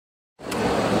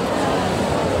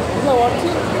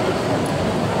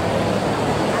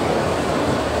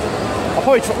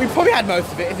We probably had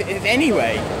most of it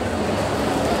anyway.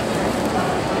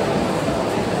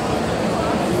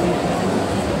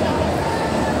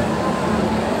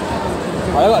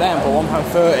 I got them for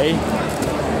 £1.30.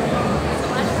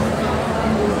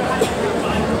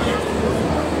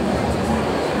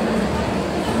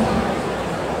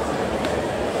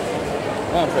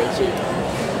 They're pretty cheap.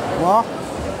 What?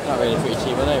 Not really pretty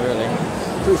cheap, are they really?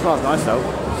 Fruit smells nice though.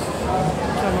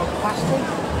 Turn on plastic?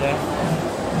 Yeah.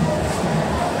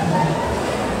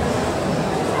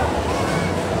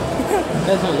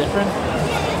 There's no different.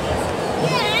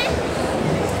 Yeah.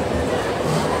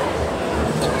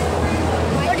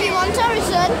 What do you want,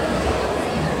 Harrison?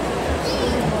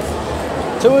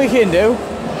 So what we can do,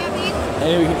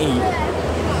 and we can eat.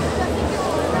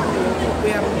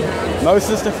 Most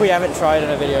of the stuff we haven't tried in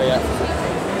a video yet.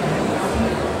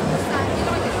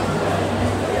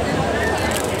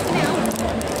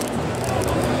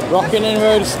 Rockin' and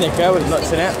Road Snicker with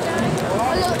nuts in it.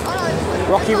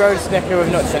 Rocky Road Snicker with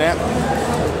nuts in it.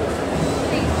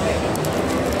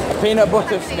 A peanut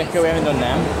butter Snicker, we haven't done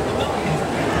them.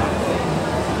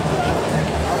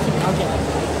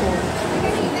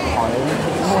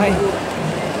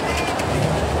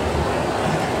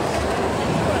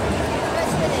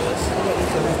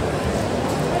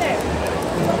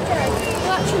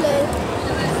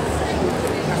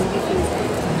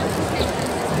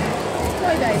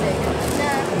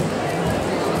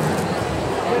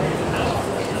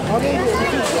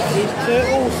 These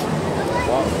turtles.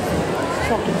 What?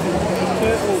 Fucking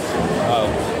turtles. Oh.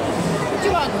 What do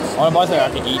you want? I want to buy something I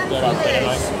can eat, but I'll get it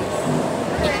like.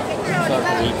 So I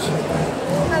can eat.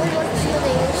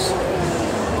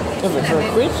 Does it for a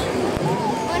quid?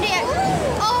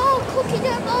 Oh, cookie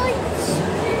dough bites.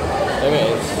 There it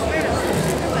is.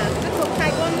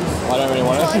 I don't really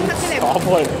want it.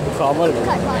 Cardboard. Cardboard.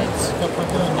 Cake bites.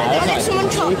 I'll let someone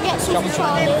get some for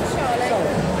Charlie.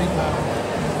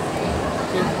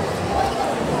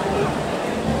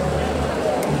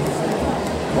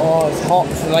 Oh, it's hot.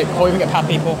 It's like, before we even get past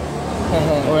people.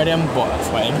 Already I'm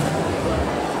sweating.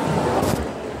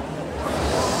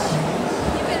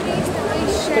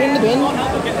 Put it in the bin.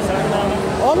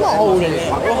 Oh, I'm not holding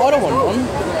it. I don't want one.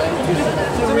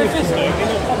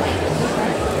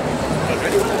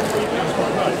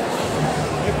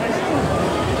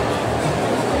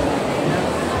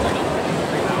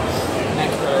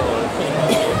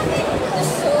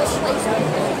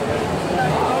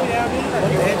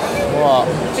 What?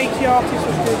 Teach the artist of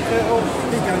the turtles.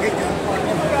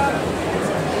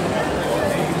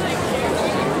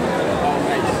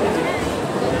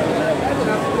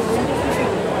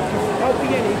 Don't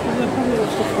forget it, because the probably will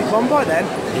stuff be gone by then.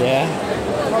 Yeah.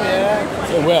 Oh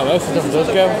yeah. It will, most of the stuff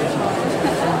does go.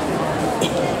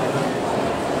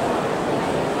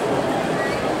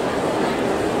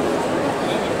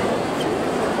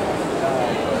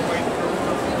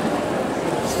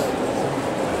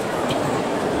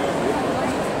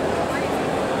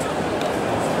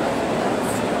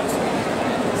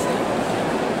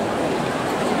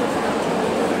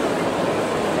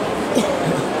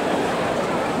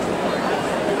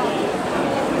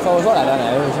 So it's like that, I don't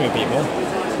know, there's too many people.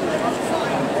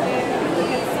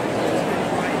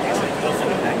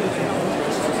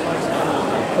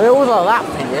 They always like that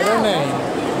people, don't they?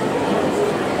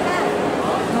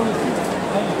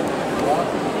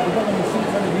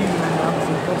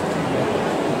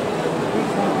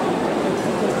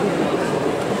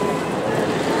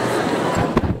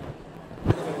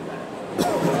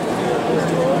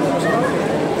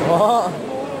 What?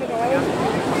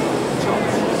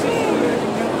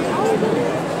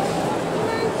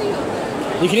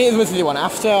 You can eat as much as you want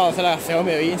after, I'll film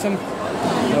it or eating some.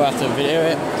 You'll have to video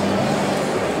it.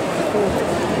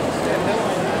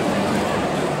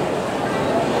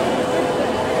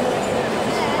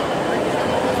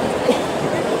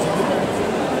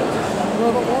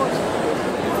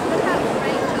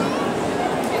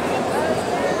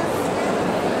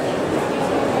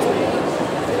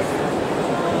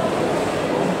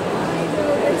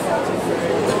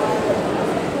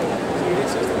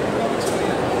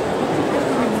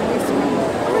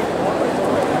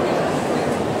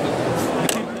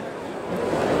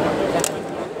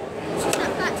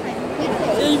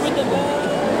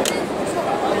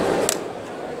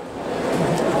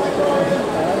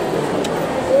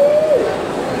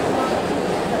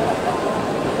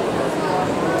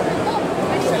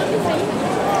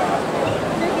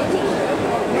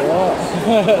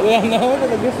 Yeah, no,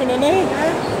 they're different, aren't they?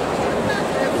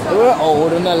 They were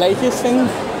old and the latest thing.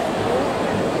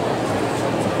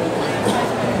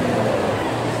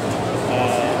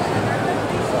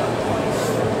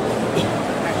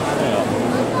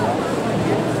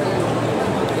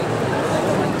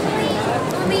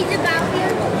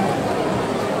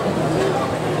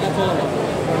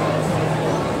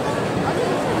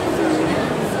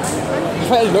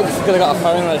 fact it looks because I got a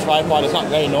phone on a tripod, it's not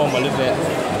very normal, is it?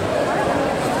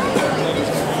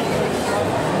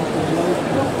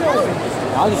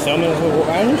 I'll just film it as we walk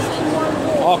around.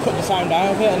 I'll cut the sound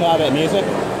down a bit and I'll have a bit of music.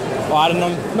 Well, I don't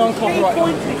know, non-copyright.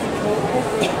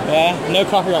 Yeah, no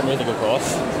copyright music, of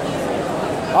course.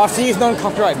 I have to use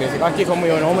non-copyright music, like this one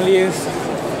we would normally use.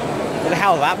 What the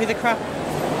hell is that piece of crap?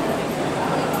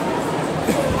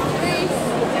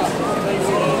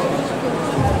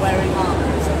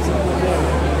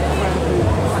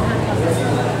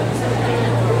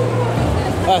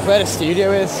 Oh, that's where the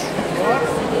studio is.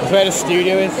 That's where the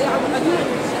studio is. Is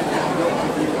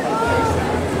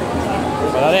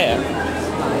that it?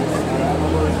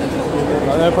 I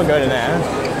don't know if I'll go in there.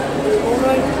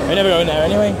 We never go in there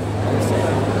anyway.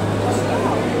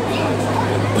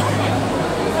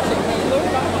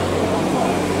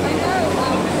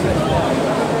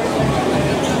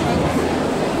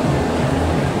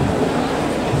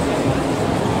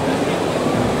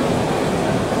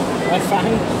 That's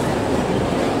fine.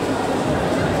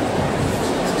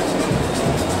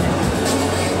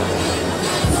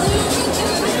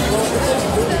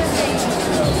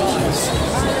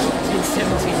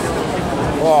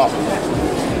 What?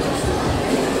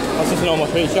 That's just a normal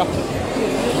sweet shop.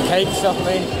 Cake stuff, I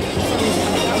mean.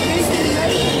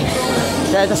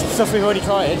 Yeah, that's stuff we've already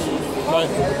tried.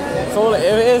 Like, it's all it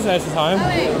is most of the time.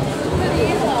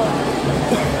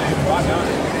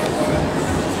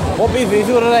 What bean booths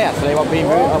are they actually? What bean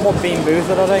booths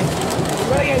are they?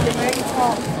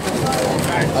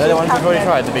 Are they the ones we've already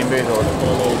tried, the bean booths or?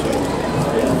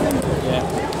 Yeah.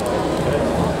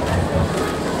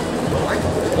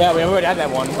 Yeah, we already had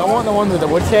that one. I want the ones with the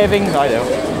wood shavings, I do.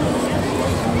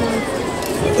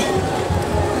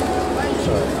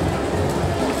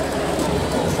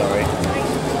 Sorry.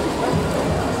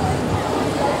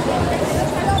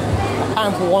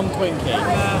 £1 for one Twinkie.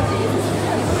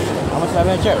 How much have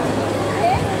I joke?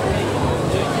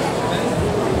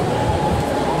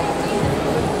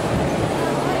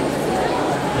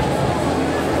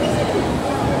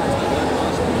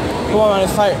 Come on man,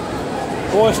 it's like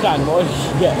boy stand, boy.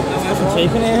 Yeah, it's nothing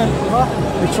cheap in here.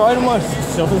 We tried all my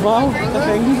stuff as well, I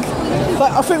think.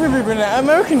 Like, I think we'll be bringing out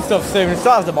American stuff soon and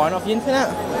start to buying off the internet.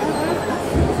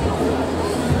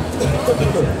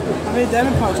 I mean,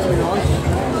 denim pants are nice.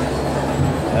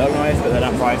 They look nice, but they're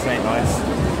not price ain't nice.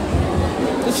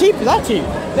 They're cheap, they're cheap.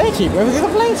 They're cheap wherever the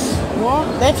other place. What?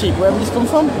 They're cheap wherever this come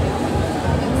from.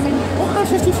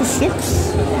 £1.50 for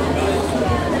 6?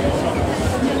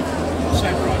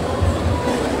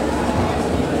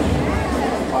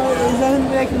 Is there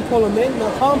anything they can pull them in?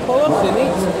 They can't pull us in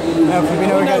it. No, because we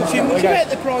know we know too much about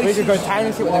the prices. We could go town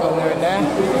and see what they've got there in there.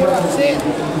 That's it.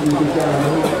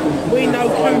 We know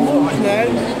too much now.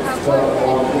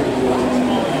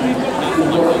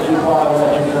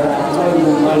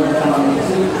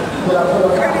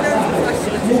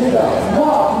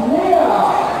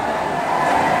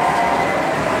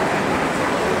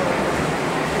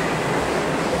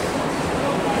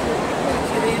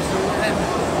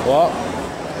 What?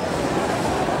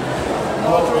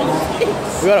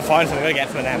 We gotta find something, we gotta get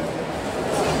some of them.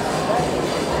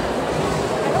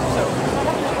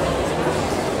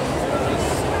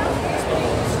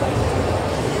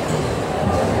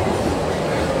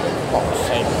 Oh,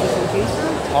 shame.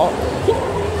 Oh.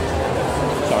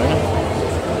 Sorry.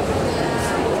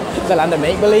 The land of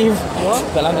make-believe. What?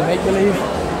 The land of make-believe.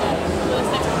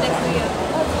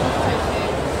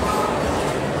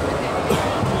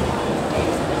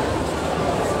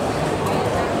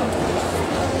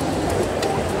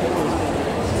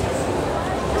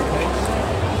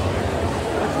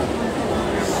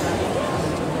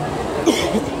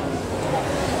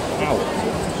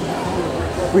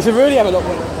 We should really have a look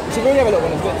when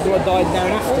it died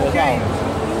down after as well.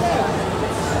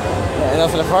 Yeah, and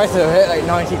for the price of it, like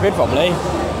 90 quid probably.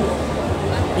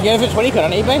 You get it for 20 quid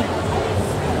on eBay?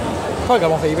 Probably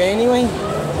go off eBay anyway. You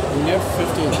can get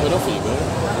 15 quid off eBay.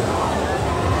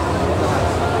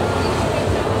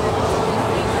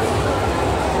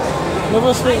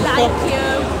 Another sweet stuff.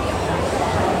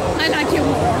 I like you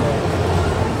more.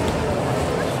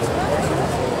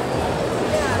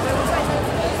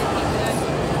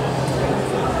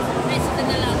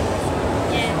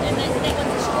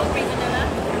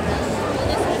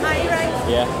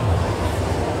 Yeah.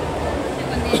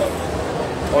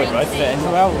 Oh, it's right there as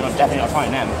well. We're definitely not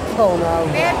finding them. Oh no.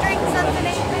 We have drinks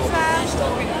underneath as well.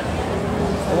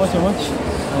 How much?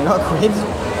 Only got a quid.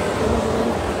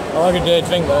 Oh, I could do a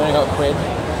drink, but I only got a quid.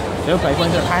 Still pay £100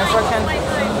 for a can.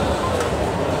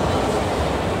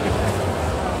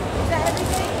 Is that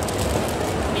everything?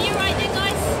 Are you right there,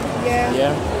 guys? Yeah.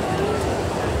 Yeah.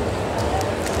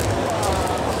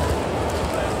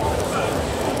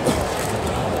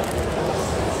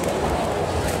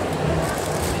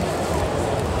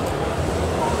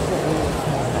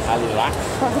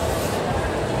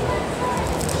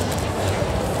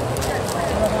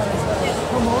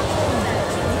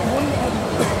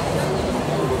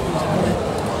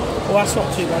 that's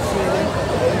not too bad for them.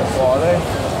 What are they?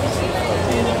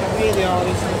 Really hard.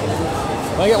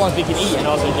 I'll get ones we can eat and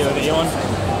also do a video on.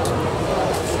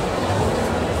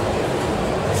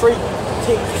 Free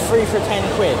for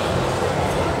 10 quid.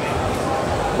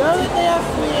 No, they have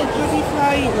weird bloody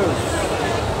flavours.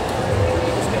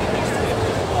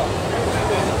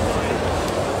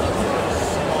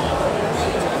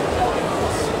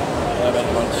 Yeah, I bet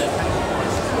lunch.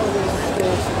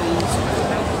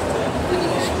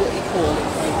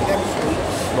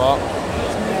 What?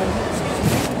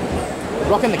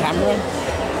 Rocking the camera.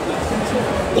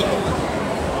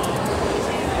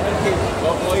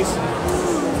 Well, boys,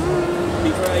 be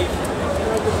brave.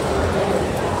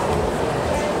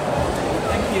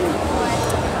 Thank you.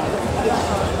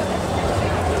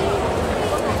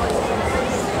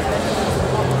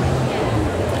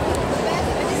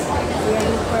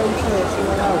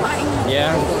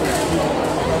 Yeah.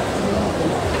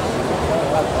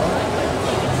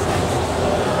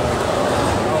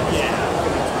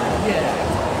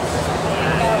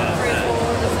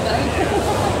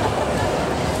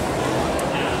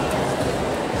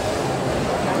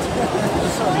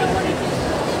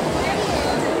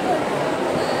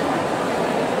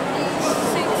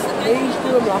 These do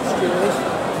them last year's.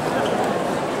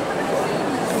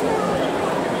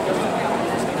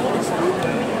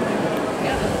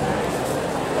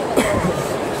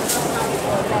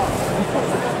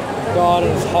 God,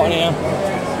 it's hot in here.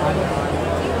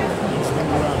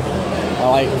 I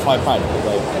like 5 pounds.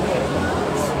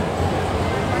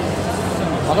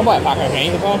 I can buy a pack of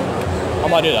candy before. I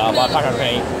might do that, I'll buy a pack of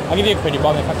candy. I'll give you a quid, you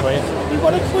buy me a pack for you. You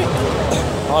want a quick?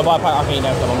 I'll buy a pack of candy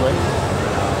now because I'm hungry.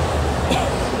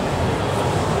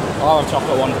 I'll have a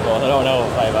chocolate one of course, I don't know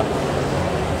what flavour.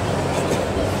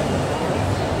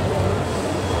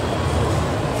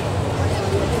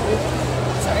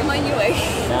 Sorry, mind your way.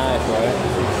 Nah, it's alright.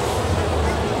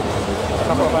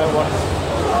 Chocolate flavour one.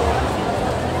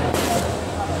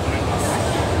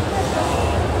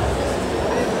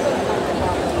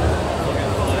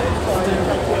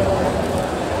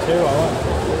 Two, I want.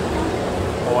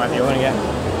 Or whatever you want to get.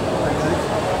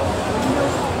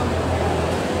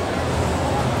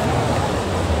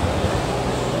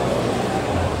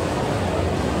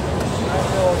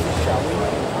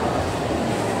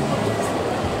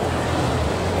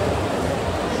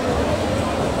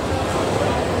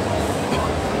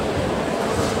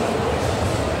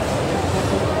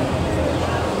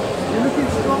 You're looking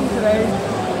strong today.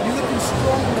 You're looking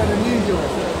stronger than usual.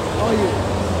 Are you?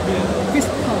 Fist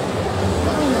pump.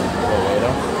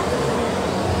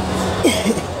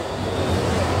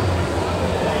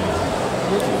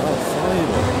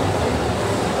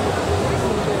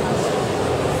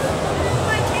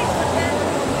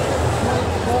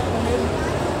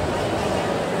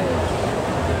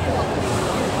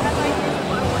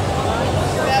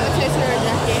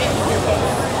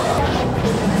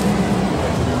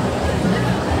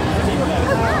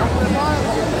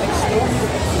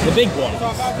 The big one. No,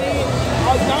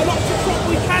 not to truck.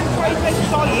 We can play this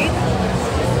diet.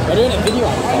 They're doing a video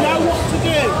on I know what to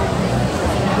do.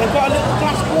 They've got a little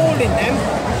glass ball in them.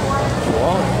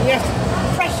 What? You have to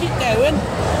press it down and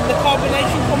the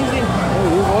carbonation comes in. Oh,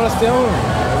 you want us down?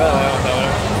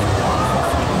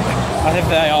 I think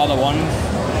they are the ones.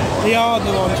 They are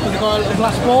the ones because they've got a little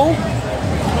glass ball.